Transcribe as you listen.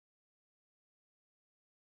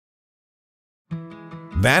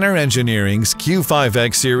Banner Engineering's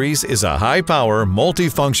Q5X series is a high-power,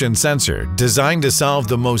 multi-function sensor designed to solve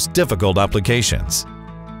the most difficult applications.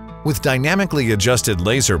 With dynamically adjusted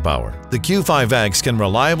laser power, the Q5X can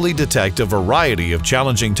reliably detect a variety of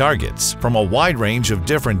challenging targets from a wide range of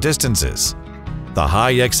different distances. The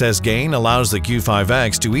high excess gain allows the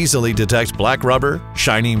Q5X to easily detect black rubber,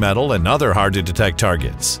 shiny metal, and other hard-to-detect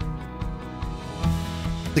targets.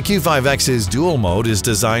 The Q5X's dual mode is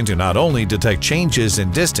designed to not only detect changes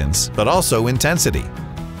in distance, but also intensity.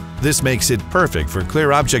 This makes it perfect for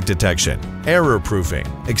clear object detection, error-proofing,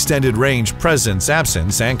 extended range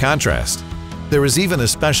presence-absence, and contrast. There is even a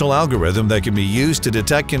special algorithm that can be used to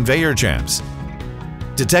detect conveyor jams.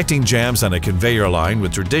 Detecting jams on a conveyor line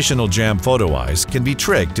with traditional jam photo eyes can be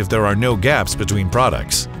tricked if there are no gaps between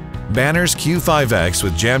products. Banner's Q5X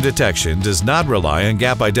with jam detection does not rely on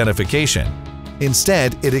gap identification.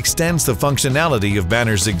 Instead, it extends the functionality of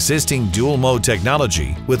Banner's existing dual-mode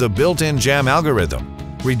technology with a built-in jam algorithm,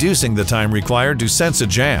 reducing the time required to sense a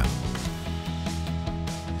jam.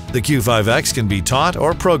 The Q5X can be taught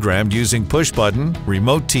or programmed using push-button,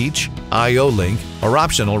 remote teach, I/O link, or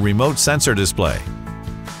optional remote sensor display.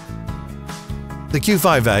 The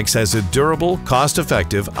Q5X has a durable,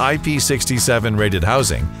 cost-effective IP67 rated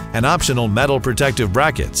housing and optional metal protective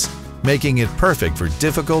brackets, making it perfect for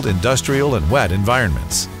difficult industrial and wet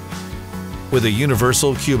environments. With a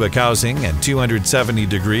universal cubic housing and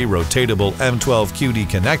 270-degree rotatable M12QD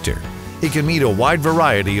connector, it can meet a wide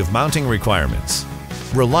variety of mounting requirements.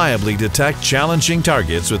 Reliably detect challenging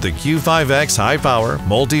targets with the Q5X high-power,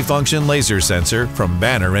 multifunction laser sensor from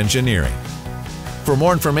Banner Engineering. For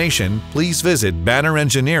more information, please visit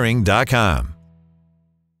bannerengineering.com.